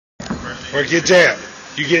Work your jab.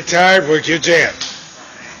 You get tired, work your jab.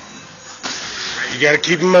 You got to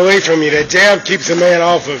keep him away from you. That jab keeps a man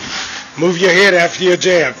off of you. Move your head after your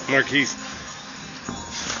jab, Marquese.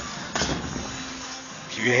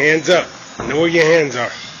 Keep your hands up. Know where your hands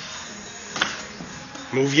are.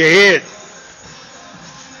 Move your head.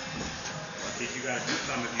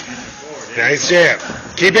 Nice jab.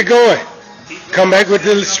 Keep it going. Come back with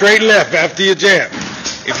the straight left after your jab.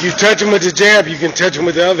 If you touch him with the jab, you can touch him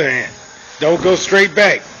with the other hand. Don't go straight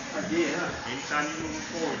back.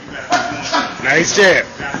 Nice jab.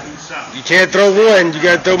 You can't throw one, you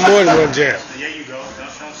got to throw more than one jab.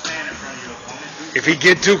 If he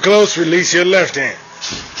get too close, release your left hand.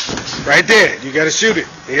 Right there, you got to shoot it.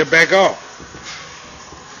 He'll back off.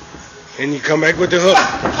 And you come back with the hook.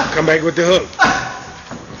 Come back with the hook.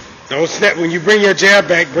 Don't snap. When you bring your jab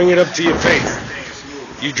back, bring it up to your face.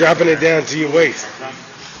 You dropping it down to your waist.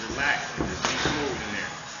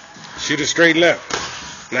 Shoot a straight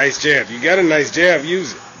left. Nice jab. You got a nice jab,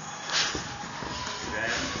 use it.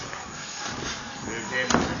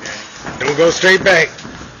 Don't go straight back.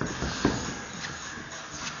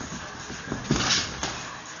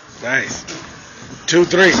 Nice.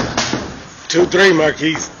 2-3. 2-3,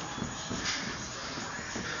 Marquese.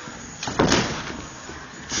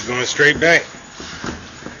 You're going straight back.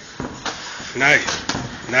 Nice.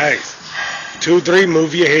 Nice. 2-3,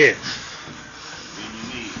 move your head.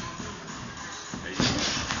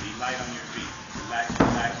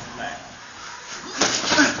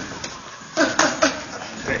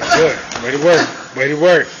 Good. Way to work. Way to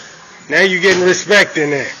work. Now you're getting respect in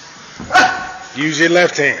there. Use your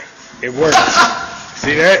left hand. It works.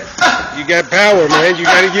 See that? You got power, man. You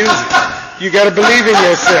got to use it. You got to believe in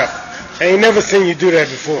yourself. I ain't never seen you do that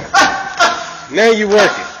before. Now you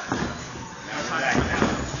working.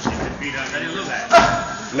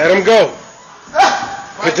 Let him go.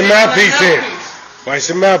 Put the mouthpiece in. Watch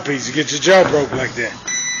the mouthpiece. You get your jaw broke like that.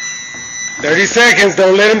 30 seconds.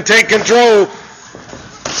 Don't let him take control.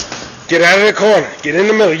 Get out of the corner. Get in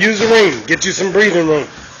the middle. Use the ring. Get you some breathing room.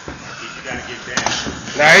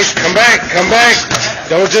 Nice. Come back. Come back.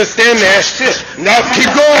 Don't just stand there. No,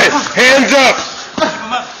 keep going. Hands up.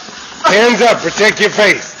 Hands up. Protect your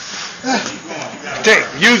face.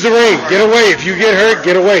 Use the ring. Get away. If you get hurt,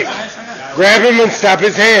 get away. Grab him and stop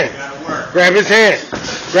his hand. Grab his hand.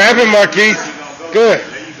 Grab him, Marquese. Good.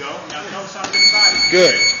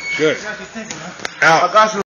 Good. Good. Out.